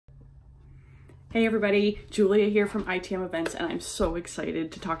Hey everybody, Julia here from ITM Events, and I'm so excited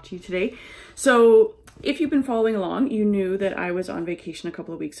to talk to you today. So if you've been following along, you knew that I was on vacation a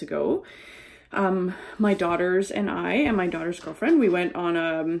couple of weeks ago. My daughters and I and my daughter's girlfriend, we went on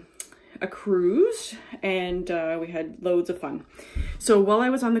a cruise, and we had loads of fun. So while I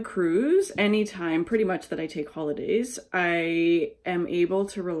was on the cruise, anytime pretty much that I take holidays, I am able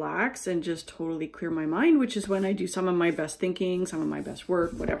to relax and just totally clear my mind, which is when I do some of my best thinking, some of my best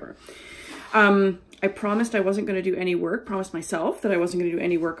work, whatever. I promised I wasn't going to do any work, promised myself that I wasn't going to do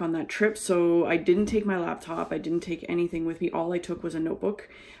any work on that trip. So I didn't take my laptop. I didn't take anything with me. All I took was a notebook,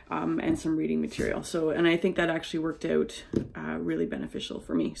 and some reading material. And I think that actually worked out, really beneficial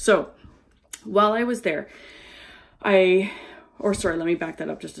for me. So while I was there, let me back that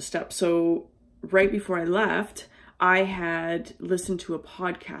up just a step. So right before I left, I had listened to a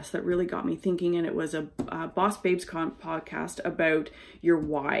podcast that really got me thinking, and it was a Boss Babes podcast about your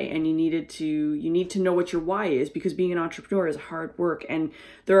why, and you need to know what your why is, because being an entrepreneur is hard work, and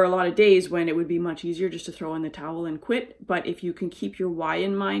there are a lot of days when it would be much easier just to throw in the towel and quit. But if you can keep your why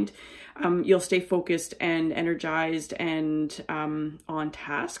in mind, you'll stay focused and energized and on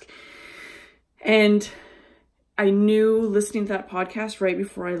task. And I knew listening to that podcast right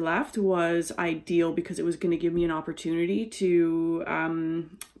before I left was ideal, because it was going to give me an opportunity to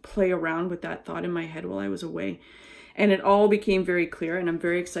play around with that thought in my head while I was away. And it all became very clear, and I'm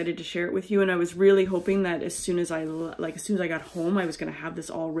very excited to share it with you. And I was really hoping that as soon as I got home, I was going to have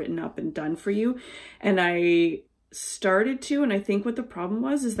this all written up and done for you. And I started to, and I think what the problem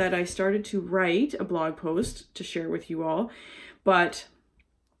was is that I started to write a blog post to share with you all, but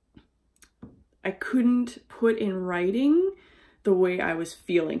I couldn't put in writing the way I was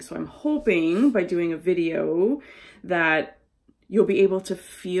feeling. So I'm hoping by doing a video that you'll be able to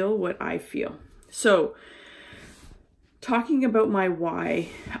feel what I feel. So talking about my why,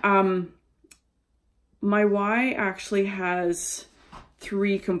 my why actually has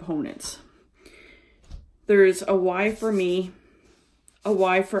 3 components. There's a why for me, a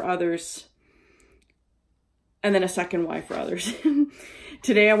why for others, and then a second why for others.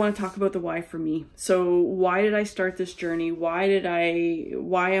 Today, I want to talk about the why for me. So why did I start this journey? Why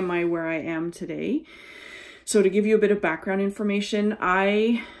am I where I am today? So to give you a bit of background information,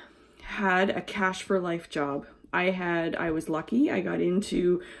 I had a cash for life job. I was lucky. I got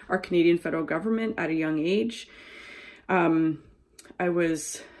into our Canadian federal government at a young age. I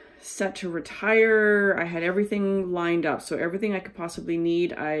was set to retire. I had everything lined up. So everything I could possibly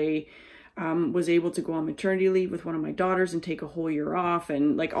need. I was able to go on maternity leave with one of my daughters and take a whole year off,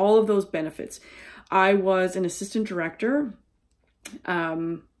 and like all of those benefits. I was an assistant director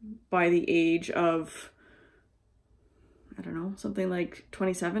by the age of, I don't know, something like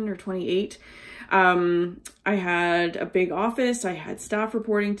 27 or 28. I had a big office. I had staff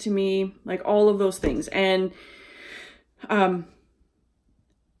reporting to me, like all of those things, and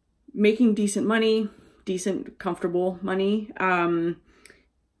making decent money, comfortable money.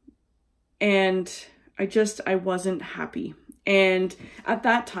 And I wasn't happy. And at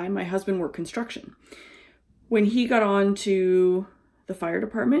that time, my husband worked construction. When he got on to the fire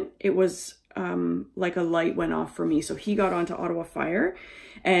department, it was like a light went off for me. So he got onto Ottawa Fire,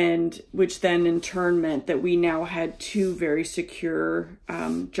 and which then in turn meant that we now had 2 very secure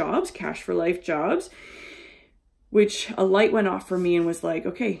jobs, cash for life jobs, which a light went off for me and was like,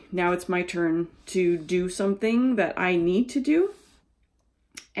 okay, now it's my turn to do something that I need to do.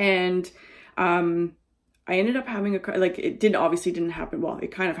 And I ended up having obviously didn't happen. Well,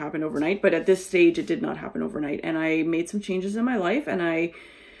 it kind of happened overnight, but at this stage it did not happen overnight. And I made some changes in my life, and I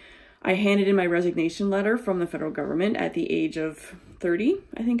handed in my resignation letter from the federal government at the age of 30,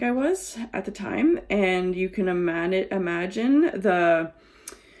 I think I was at the time. And you can imagine the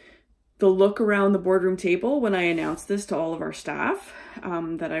look around the boardroom table when I announced this to all of our staff,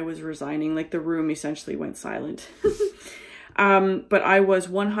 that I was resigning. Like the room essentially went silent. But I was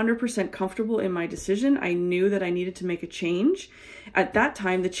 100% comfortable in my decision. I knew that I needed to make a change. At that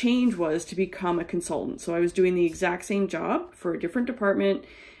time, the change was to become a consultant. So I was doing the exact same job for a different department,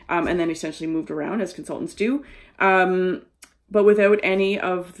 and then essentially moved around as consultants do, but without any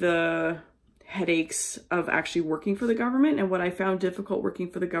of the headaches of actually working for the government. And what I found difficult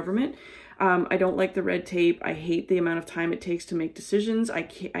working for the government, I don't like the red tape. I hate the amount of time it takes to make decisions. I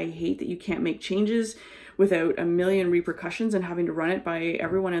hate that you can't make changes without a million repercussions and having to run it by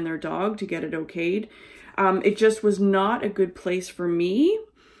everyone and their dog to get it okayed. It just was not a good place for me.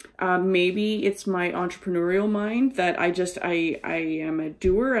 Maybe it's my entrepreneurial mind that I am a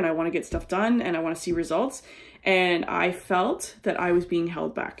doer, and I want to get stuff done, and I want to see results. And I felt that I was being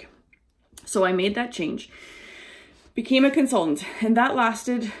held back. So I made that change. became a consultant, and that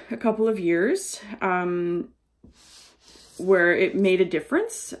lasted a couple of years, where it made a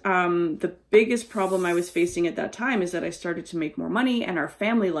difference. The biggest problem I was facing at that time is that I started to make more money, and our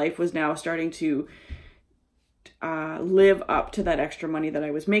family life was now starting to live up to that extra money that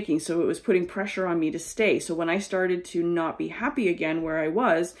I was making. So it was putting pressure on me to stay. So when I started to not be happy again where I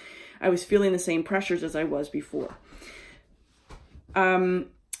was feeling the same pressures as I was before.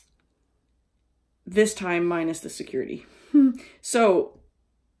 This time minus the security. So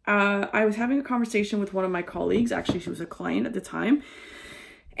I was having a conversation with one of my colleagues. Actually, she was a client at the time.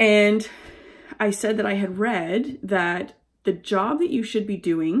 And I said that I had read that the job that you should be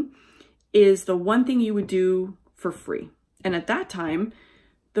doing is the one thing you would do for free. And at that time,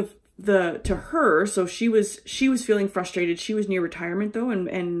 to her, so she was feeling frustrated. She was near retirement though,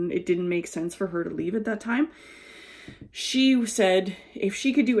 and it didn't make sense for her to leave at that time. She said if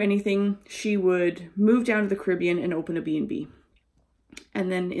she could do anything, she would move down to the Caribbean and open a B&B.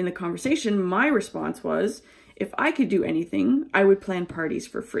 And then in the conversation, my response was, if I could do anything, I would plan parties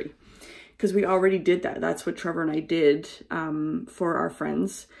for free. Because we already did that. That's what Trevor and I did for our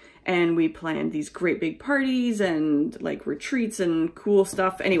friends. And we planned these great big parties and like retreats and cool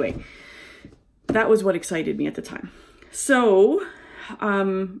stuff. Anyway, that was what excited me at the time. So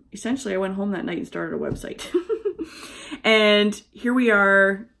essentially I went home that night and started a website. And here we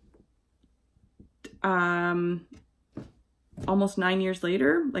are almost 9 years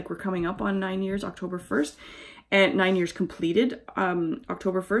later. Like we're coming up on 9 years, October 1st. And 9 years completed,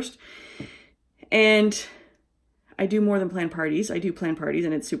 October 1st. And I do more than plan parties. I do plan parties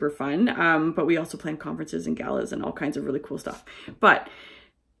and it's super fun. But we also plan conferences and galas and all kinds of really cool stuff. But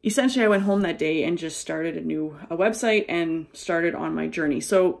essentially I went home that day and just started a website and started on my journey.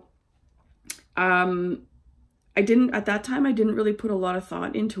 So at that time, I didn't really put a lot of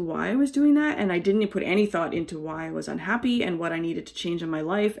thought into why I was doing that. And I didn't put any thought into why I was unhappy and what I needed to change in my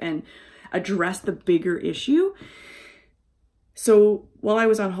life and address the bigger issue. So while I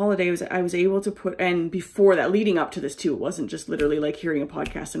was on holiday, I was able to put, and before that, leading up to this too, it wasn't just literally like hearing a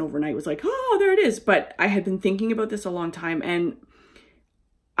podcast and overnight was like, oh, there it is. But I had been thinking about this a long time, and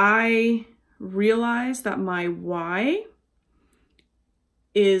I realized that my why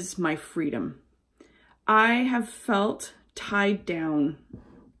is my freedom. I have felt tied down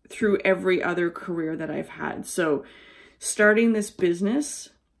through every other career that I've had. So starting this business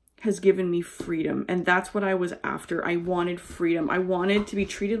has given me freedom, and that's what I was after. I wanted freedom. I wanted to be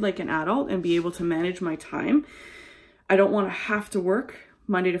treated like an adult and be able to manage my time. I don't want to have to work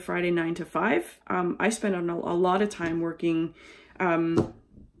Monday to Friday, 9 to 5. I spend a lot of time working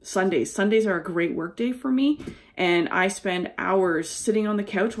Sundays. Sundays are a great work day for me, and I spend hours sitting on the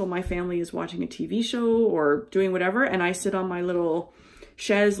couch while my family is watching a TV show or doing whatever, and I sit on my little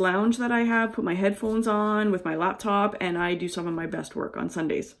chaise lounge that I have, put my headphones on with my laptop, and I do some of my best work on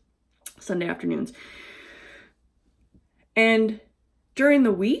Sundays, Sunday afternoons. And during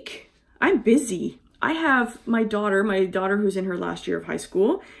the week, I'm busy. I have my daughter who's in her last year of high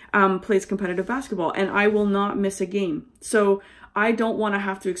school, plays competitive basketball, and I will not miss a game. So I don't want to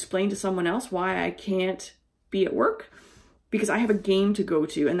have to explain to someone else why I can't be at work, because I have a game to go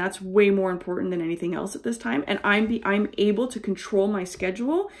to, and that's way more important than anything else at this time. And I'm able to control my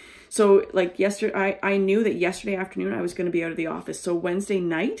schedule. So like yesterday, I knew that yesterday afternoon I was going to be out of the office. So Wednesday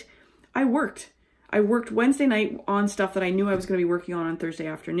night, I worked Wednesday night on stuff that I knew I was going to be working on Thursday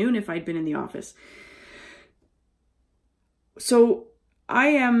afternoon if I'd been in the office. So I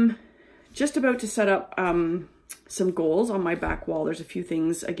am just about to set up some goals on my back wall. There's a few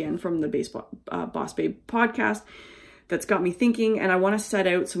things, again, from the Boss Babe podcast that's got me thinking, and I want to set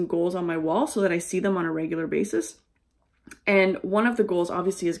out some goals on my wall so that I see them on a regular basis. And one of the goals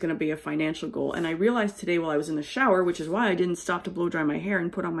obviously is going to be a financial goal. And I realized today while I was in the shower, which is why I didn't stop to blow dry my hair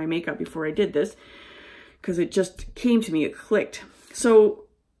and put on my makeup before I did this, because it just came to me, it clicked. So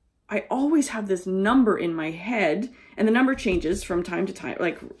I always have this number in my head, and the number changes from time to time,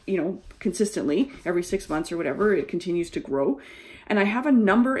 like, you know, consistently every 6 months or whatever, it continues to grow. And I have a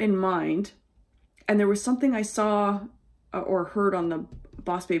number in mind, and there was something I saw or heard on the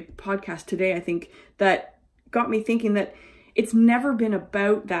Boss Babe podcast today, I think, that got me thinking that it's never been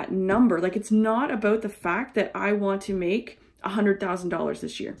about that number. Like, it's not about the fact that I want to make $100,000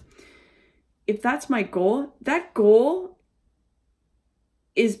 this year. If that's my goal, that goal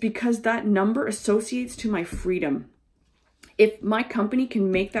is because that number associates to my freedom. If my company can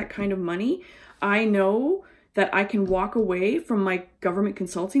make that kind of money, I know that I can walk away from my government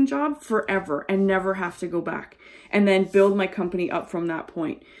consulting job forever and never have to go back, and then build my company up from that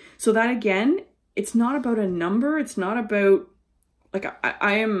point. So that, again, it's not about a number. It's not about like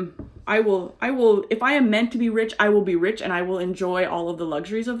I will, if I am meant to be rich, I will be rich and I will enjoy all of the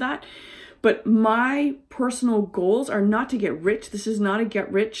luxuries of that. But my personal goals are not to get rich. This is not a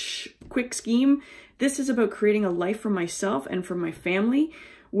get rich quick scheme. This is about creating a life for myself and for my family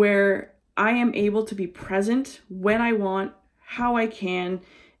where I am able to be present when I want, how I can.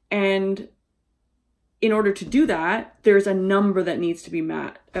 And in order to do that, there's a number that needs to be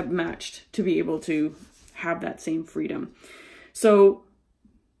matched to be able to have that same freedom. So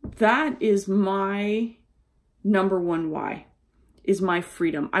that is my number one why, is my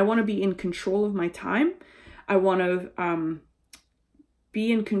freedom. I want to be in control of my time. I want to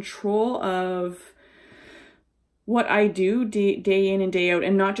be in control of what I do day in and day out,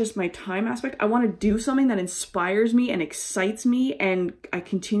 and not just my time aspect. I want to do something that inspires me and excites me and I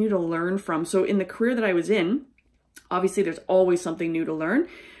continue to learn from. So in the career that I was in, obviously there's always something new to learn,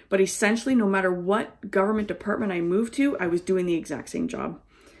 but essentially no matter what government department I moved to, I was doing the exact same job.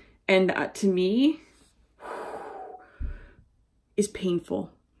 And that to me is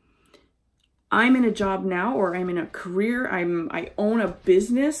painful. I'm in a job now, or I'm in a career, I own a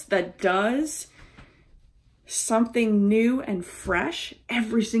business that does something new and fresh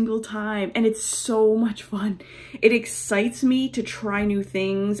every single time. And it's so much fun. It excites me to try new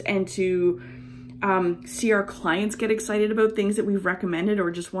things and to see our clients get excited about things that we've recommended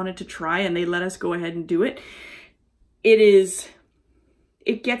or just wanted to try and they let us go ahead and do it.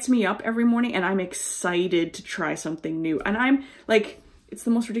 It gets me up every morning and I'm excited to try something new. And I'm like, it's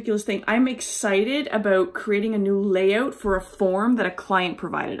the most ridiculous thing. I'm excited about creating a new layout for a form that a client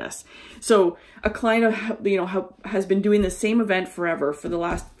provided us. So a client, has been doing the same event forever for the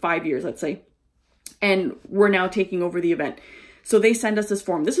last 5 years, let's say, and we're now taking over the event. So they send us this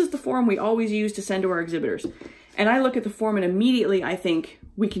form. This is the form we always use to send to our exhibitors. And I look at the form and immediately I think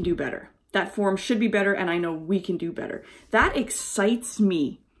we can do better. That form should be better and I know we can do better. That excites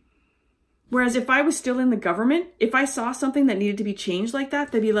me. Whereas if I was still in the government, if I saw something that needed to be changed like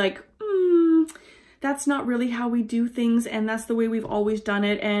that, they'd be like, that's not really how we do things and that's the way we've always done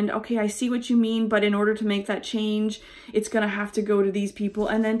it. And okay, I see what you mean, but in order to make that change, it's gonna have to go to these people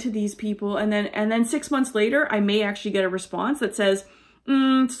and then to these people. And then 6 months later, I may actually get a response that says,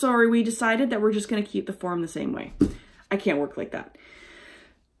 sorry, we decided that we're just gonna keep the form the same way. I can't work like that.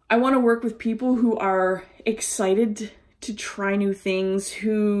 I wanna work with people who are excited to try new things,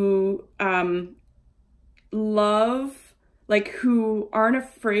 who who aren't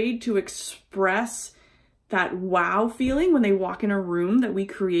afraid to express that wow feeling when they walk in a room that we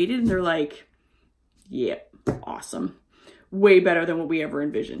created and they're like, yeah, awesome. Way better than what we ever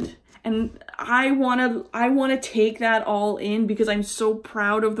envisioned. And I wanna take that all in because I'm so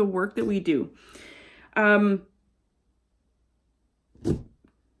proud of the work that we do.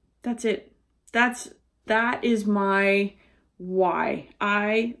 That's it. That is my why.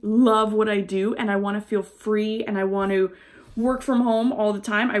 I love what I do and I want to feel free and I want to work from home all the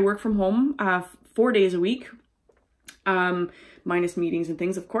time. I work from home 4 days a week, minus meetings and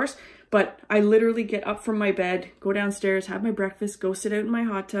things, of course. But I literally get up from my bed, go downstairs, have my breakfast, go sit out in my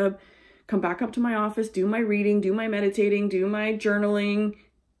hot tub, come back up to my office, do my reading, do my meditating, do my journaling,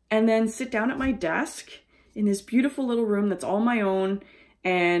 and then sit down at my desk in this beautiful little room that's all my own.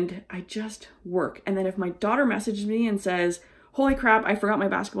 And I just work. And then if my daughter messages me and says, holy crap, I forgot my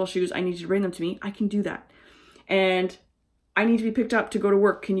basketball shoes, I need you to bring them to me, I can do that. And I need to be picked up to go to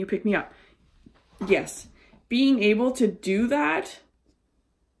work, can you pick me up? Yes. Being able to do that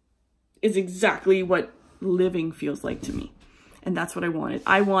is exactly what living feels like to me. And that's what I wanted.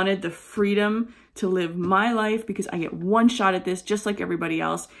 I wanted the freedom to live my life because I get one shot at this just like everybody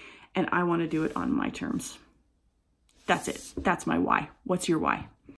else. And I want to do it on my terms. That's it. That's my why. What's your why?